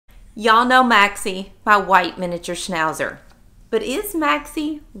Y'all know Maxxie, my white miniature schnauzer. But is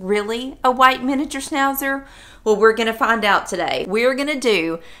Maxxie really a white miniature schnauzer? Well, we're going to find out today. We're going to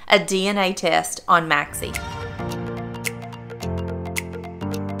do a DNA test on Maxxie.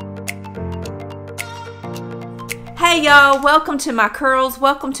 Hey y'all, welcome to my curls,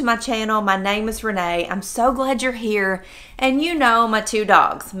 welcome to my channel. My name is Renee. I'm so glad you're here. And you know my two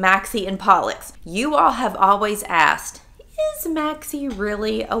dogs, Maxxie and POLLUX'S. You all have always asked, is Maxxie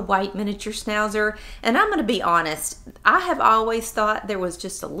really a white miniature schnauzer? And I'm gonna be honest, I have always thought there was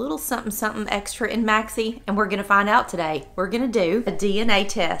just a little something extra in Maxxie, and we're gonna find out today. We're gonna do a DNA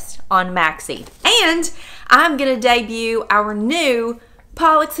test on Maxxie. And I'm gonna debut our new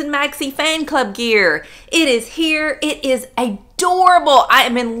POLLUX'S and Maxxie fan club gear. It is here. It is adorable. I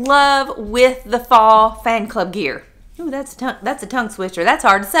am in love with the fall fan club gear. Ooh, that's a tongue switcher. That's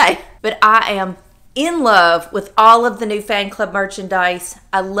hard to say. But I am in love with all of the new fan club merchandise.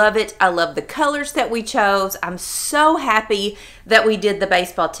 I love it. I love the colors that we chose. I'm so happy that we did the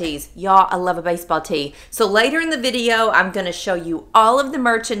baseball tees. Y'all, I love a baseball tee. So later in the video, I'm going to show you all of the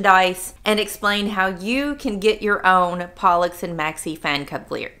merchandise and explain how you can get your own POLLUX'S and Maxxie fan club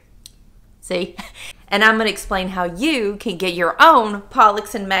gear. See? And I'm going to explain how you can get your own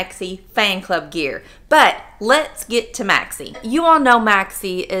POLLUX'S and Maxxie fan club gear. But let's get to Maxxie. You all know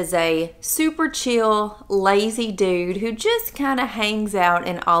Maxxie is a super chill, lazy dude who just kind of hangs out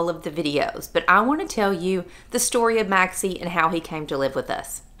in all of the videos. But I want to tell you the story of Maxxie and how he came to live with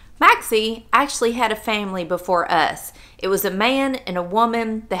us. Maxxie actually had a family before us. It was a man and a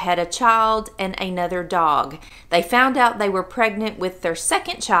woman that had a child and another dog. They found out they were pregnant with their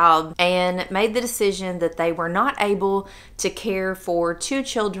second child and made the decision that they were not able to care for 2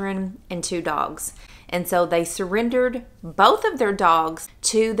 children and 2 dogs. And so they surrendered both of their dogs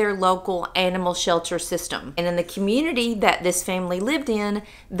to their local animal shelter system. And in the community that this family lived in,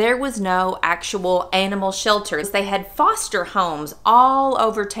 there was no actual animal shelters. They had foster homes all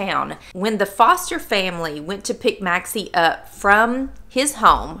over town. When the foster family went to pick Maxxie up from his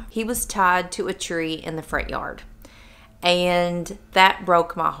home, he was tied to a tree in the front yard. And that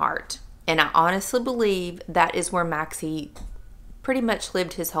broke my heart. And I honestly believe that is where Maxxie pretty much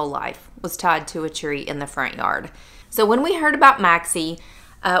lived his whole life, was tied to a tree in the front yard. So when we heard about Maxxie,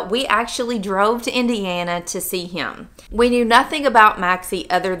 we actually drove to Indiana to see him. We knew nothing about Maxxie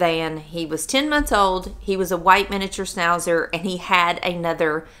other than he was 10 months old, he was a white miniature schnauzer, and he had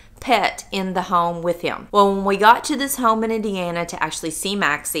another pet in the home with him. Well, when we got to this home in Indiana to actually see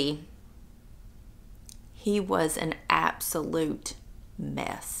Maxxie, he was an absolute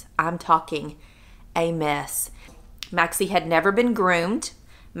mess. I'm talking a mess. Maxxie had never been groomed.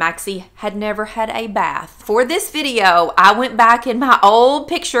 Maxxie had never had a bath. For this video, I went back in my old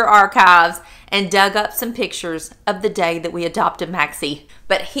picture archives and dug up some pictures of the day that we adopted Maxxie.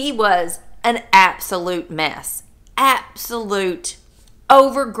 But he was an absolute mess. Absolute,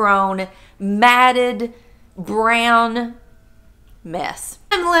 overgrown, matted, brown mess.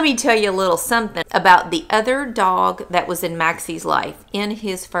 And let me tell you a little something about the other dog that was in Maxxie's life in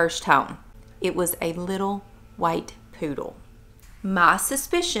his first home. It was a little white poodle. My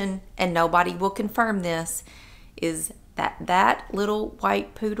suspicion, and nobody will confirm this, is that that little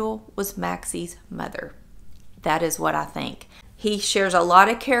white poodle was Maxxie's mother. That is what I think. He shares a lot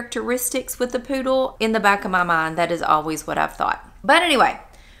of characteristics with the poodle. In the back of my mind, that is always what I've thought. But anyway,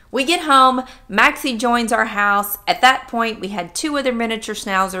 we get home, Maxxie joins our house. At that point, we had 2 other miniature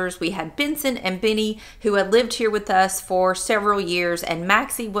schnauzers. We had Benson and Benny, who had lived here with us for several years, and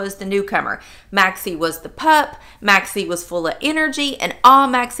Maxxie was the newcomer. Maxxie was the pup. Maxxie was full of energy, and all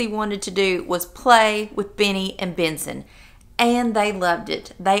Maxxie wanted to do was play with Benny and Benson. And they loved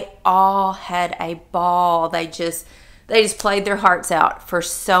it. They all had a ball. They just played their hearts out for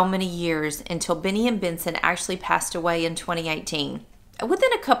so many years until Benny and Benson actually passed away in 2018.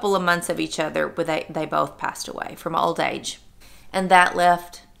 Within a couple of months of each other, they both passed away from old age. And that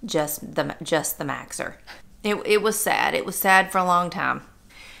left just the Maxxer. It was sad. It was sad for a long time.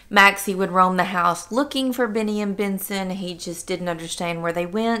 Maxxie would roam the house looking for Benny and Benson. He just didn't understand where they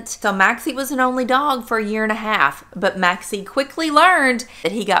went. So Maxxie was an only dog for 1.5 years. But Maxxie quickly learned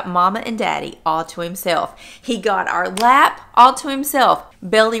that he got Mama and Daddy all to himself. He got our lap all to himself.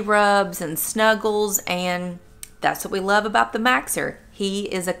 Belly rubs and snuggles, and that's what we love about the Maxxer. He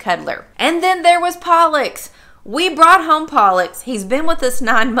is a cuddler. And then there was POLLUX'S. We brought home POLLUX'S. He's been with us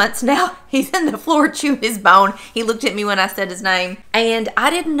 9 months now. He's in the floor chewing his bone. He looked at me when I said his name. And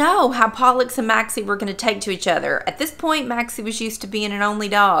I didn't know how POLLUX'S and Maxxie were going to take to each other. At this point, Maxxie was used to being an only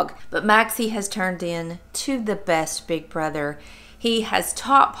dog. But Maxxie has turned into the best big brother. He has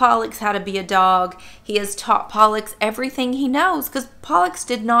taught Pollux how to be a dog. He has taught Pollux everything he knows because Pollux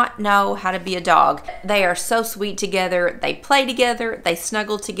did not know how to be a dog. They are so sweet together. They play together. They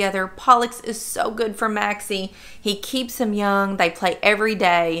snuggle together. Pollux is so good for Maxxie. He keeps him young. They play every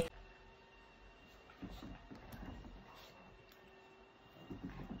day.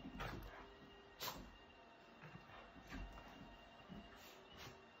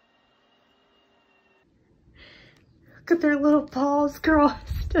 Look at their little paws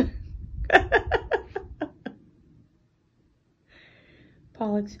crossed.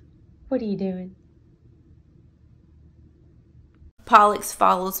 Pollux, what are you doing? Pollux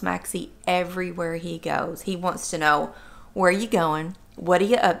follows Maxxie everywhere he goes. He wants to know, where are you going? What are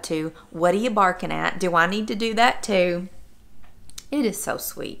you up to? What are you barking at? Do I need to do that too? It is so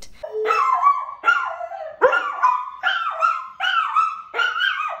sweet.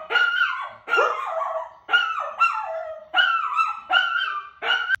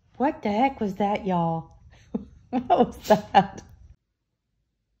 What the heck was that, y'all? What was that?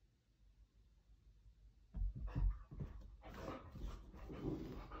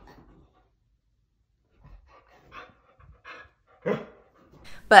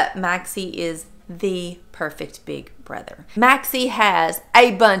 But Maxxie is the perfect big brother. Maxxie has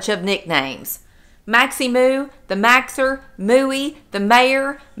a bunch of nicknames. Maxxie Moo, the Maxer, Mooey, the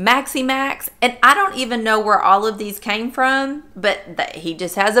Mayor, Maxxie Max, and I don't even know where all of these came from, but he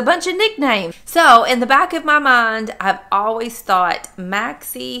just has a bunch of nicknames. So in the back of my mind, I've always thought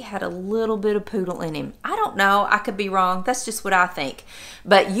Maxxie had a little bit of poodle in him. I don't know, I could be wrong, that's just what I think.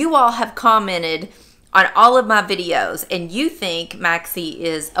 But you all have commented on all of my videos, and you think Maxxie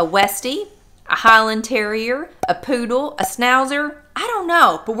is a Westie, a Highland Terrier, a Poodle, a Schnauzer. I don't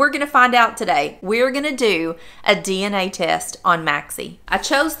know, but we're going to find out today. We're going to do a DNA test on Maxxie. I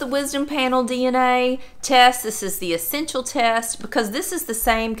chose the Wisdom Panel DNA test. This is the essential test because this is the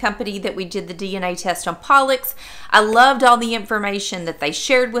same company that we did the DNA test on Pollux. I loved all the information that they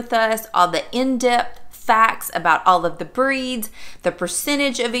shared with us, all the in-depth facts about all of the breeds, the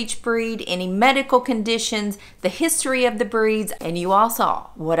percentage of each breed, any medical conditions, the history of the breeds, and you all saw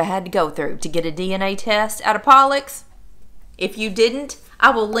what I had to go through to get a DNA test out of Pollux. If you didn't,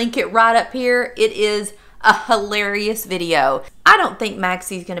 I will link it right up here. It is a hilarious video. I don't think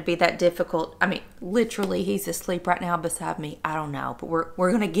Maxxie's gonna be that difficult. I mean, literally, he's asleep right now beside me. I don't know, but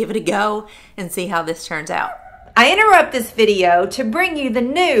we're gonna give it a go and see how this turns out. I interrupt this video to bring you the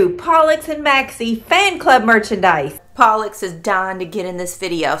new Pollux and Maxxie fan club merchandise. Pollux is dying to get in this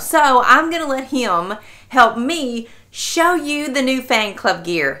video, so I'm gonna let him help me show you the new fan club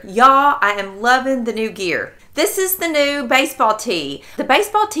gear. Y'all, I am loving the new gear. This is the new baseball tee. The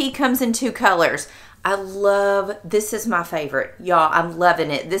baseball tee comes in 2 colors. This is my favorite. Y'all, I'm loving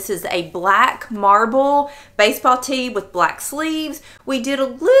it. This is a black marble baseball tee with black sleeves. We did a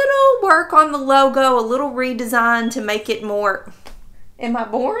little work on the logo, a little redesign to make it more... Am I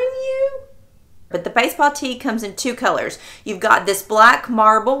boring you? But the baseball tee comes in 2 colors. You've got this black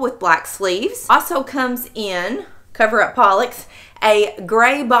marble with black sleeves. Also comes in, cover up Pollux, a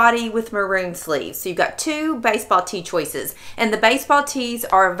gray body with maroon sleeves. So you've got 2 baseball tee choices. And the baseball tees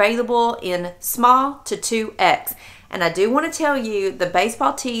are available in small to 2X. And I do want to tell you, the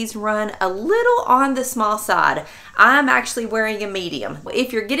baseball tees run a little on the small side. I'm actually wearing a medium.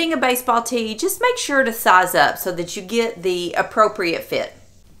 If you're getting a baseball tee, just make sure to size up so that you get the appropriate fit.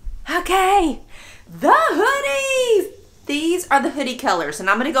 Okay, the hoodies. These are the hoodie colors, and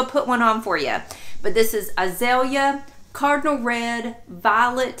I'm gonna go put one on for you. But this is azalea, cardinal red,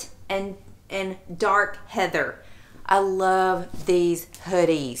 violet, and dark heather. I love these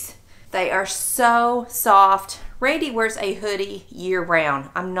hoodies. They are so soft. Randy wears a hoodie year round.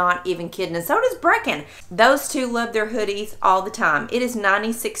 I'm not even kidding. And so does Brecken. Those two love their hoodies all the time. It is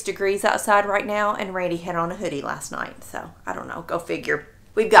 96 degrees outside right now, and Randy had on a hoodie last night. So I don't know, go figure.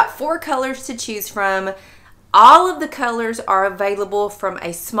 We've got 4 colors to choose from. All of the colors are available from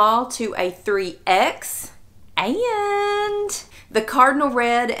a small to a 3X. And the cardinal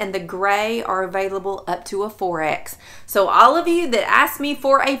red and the gray are available up to a 4X. So all of you that asked me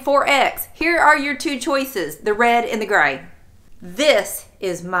for a 4X, here are your 2 choices, the red and the gray. This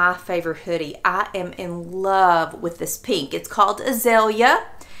is my favorite hoodie. I am in love with this pink. It's called Azalea,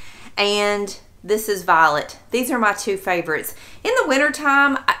 and this is violet. These are my 2 favorites. In the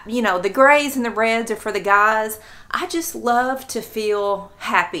wintertime, you know, the grays and the reds are for the guys. I just love to feel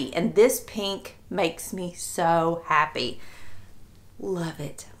happy, and this pink makes me so happy. Love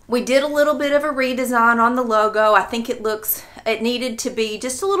it. We did a little bit of a redesign on the logo. I think it needed to be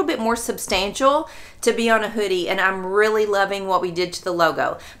just a little bit more substantial to be on a hoodie, and I'm really loving what we did to the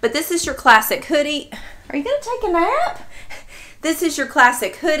logo. But this is your classic hoodie. Are you gonna take a nap? This is your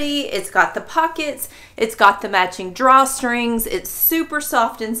classic hoodie. It's got the pockets. It's got the matching drawstrings. It's super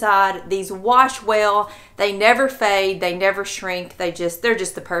soft inside. These wash well. They never fade. They never shrink. They're just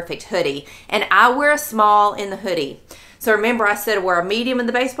the perfect hoodie. And I wear a small in the hoodie. So remember, I said I wear a medium in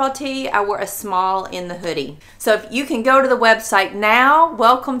the baseball tee. I wear a small in the hoodie. So if you can go to the website now,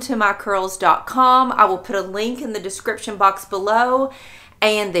 welcometomycurls.com. I will put a link in the description box below.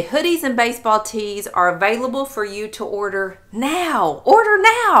 And the hoodies and baseball tees are available for you to order now. Order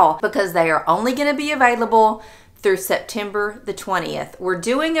now, because they are only going to be available through September the 20th. We're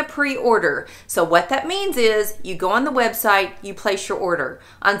doing a pre-order. So what that means is you go on the website, you place your order.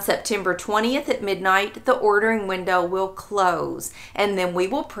 On September 20th at midnight, the ordering window will close, and then we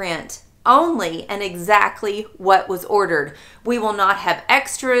will print only and exactly what was ordered. We will not have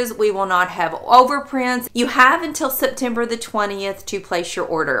extras. We will not have overprints. You have until September the 20th to place your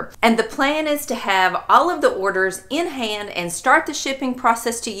order. And the plan is to have all of the orders in hand and start the shipping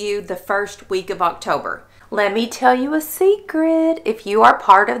process to you the first week of October. Let me tell you a secret. If you are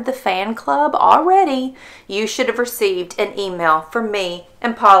part of the fan club already, you should have received an email from me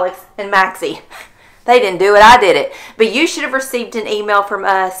and POLLUX'S and Maxxie. They didn't do it, I did it. But you should have received an email from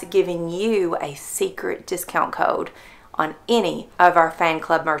us giving you a secret discount code on any of our fan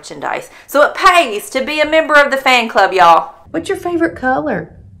club merchandise. So it pays to be a member of the fan club, y'all. What's your favorite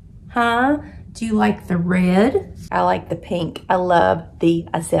color? Huh? Do you like the red? I like the pink. I love the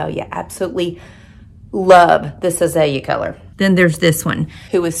azalea. Absolutely love this azalea color. Then there's this one,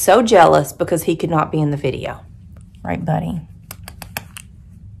 who is so jealous because he could not be in the video. Right, buddy?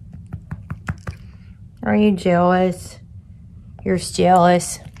 Are you jealous? You're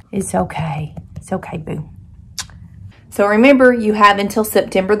jealous. It's okay. It's okay, boo. So remember, you have until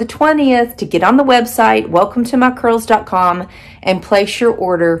September the 20th to get on the website, welcometomycurls.com, and place your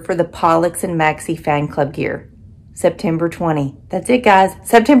order for the POLLUX'S and Maxxie fan club gear. September 20. That's it, guys.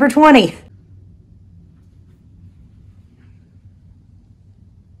 September 20.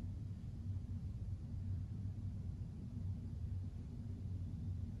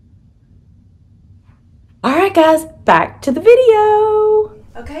 All right, guys, back to the video.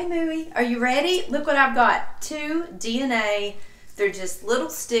 Okay, Mooey, are you ready? Look what I've got. 2 DNA. They're just little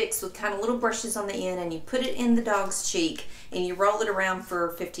sticks with kind of little brushes on the end, and you put it in the dog's cheek, and you roll it around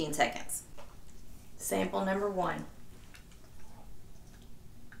for 15 seconds. Sample number 1.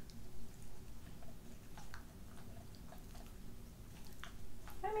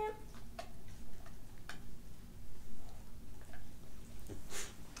 Hi, man.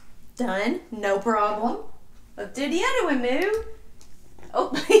 Done. No problem. Let's do the other one, Moo.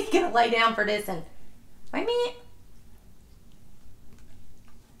 Oh, he's going to lay down for this one. Wait a minute.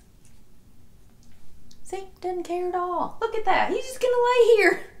 See? Doesn't care at all. Look at that. He's just going to lay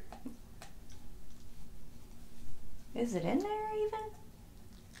here. Is it in there even?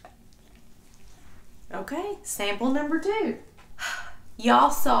 Okay. Sample number 2.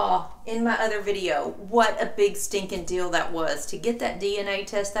 Y'all saw in my other video what a big stinking deal that was to get that DNA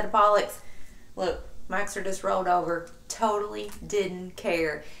test out of POLLUX'S. Look, Maxxie just rolled over, totally didn't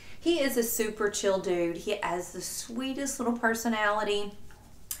care. He is a super chill dude. He has the sweetest little personality.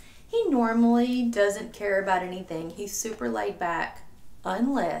 He normally doesn't care about anything. He's super laid back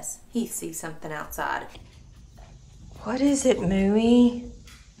unless he sees something outside. What is it, Mooey?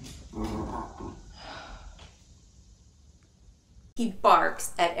 He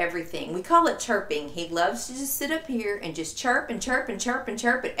barks at everything. We call it chirping. He loves to just sit up here and just chirp and chirp and chirp and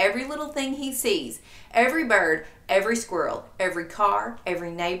chirp at every little thing he sees. Every bird, every squirrel, every car,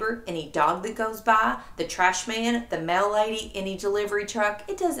 every neighbor, any dog that goes by, the trash man, the mail lady, any delivery truck.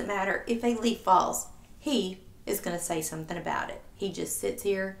 It doesn't matter if a leaf falls. He is going to say something about it. He just sits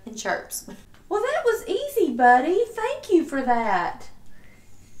here and chirps. Well, that was easy, buddy. Thank you for that.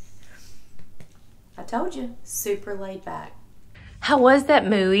 I told you, super laid back. How was that,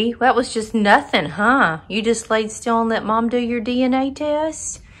 Mooey? That was just nothing, huh? You just laid still and let Mom do your DNA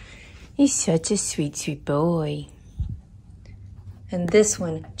test? He's such a sweet, sweet boy. And this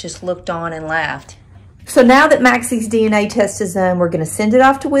one just looked on and laughed. So now that Maxxie's DNA test is done, we're going to send it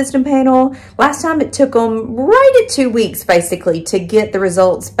off to Wisdom Panel. Last time it took them right at 2 weeks, basically, to get the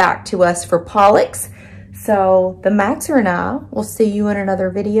results back to us for POLLUX'S. So the Maxxie and I will see you in another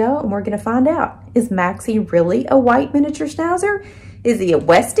video, and we're going to find out. Is Maxxie really a white miniature schnauzer? Is he a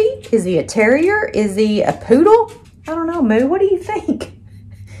Westie? Is he a terrier? Is he a poodle? I don't know, Moo. What do you think?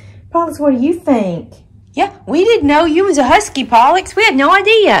 POLLUX'S, what do you think? Yeah, we didn't know you was a husky, POLLUX'S. We had no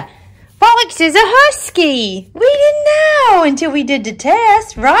idea. POLLUX'S is a husky. We didn't know until we did the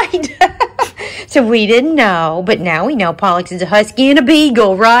test, right? So we didn't know, but now we know POLLUX'S is a husky and a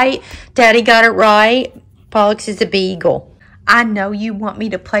beagle, right? Daddy got it right. POLLUX'S is a beagle. I know you want me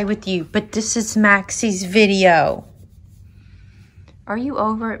to play with you, but this is Maxxie's video. Are you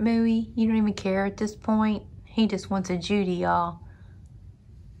over it, Mooey? You don't even care at this point? He just wants a Judy, y'all.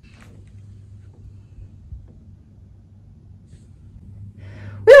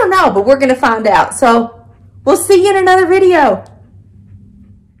 We don't know, but we're going to find out. So, we'll see you in another video.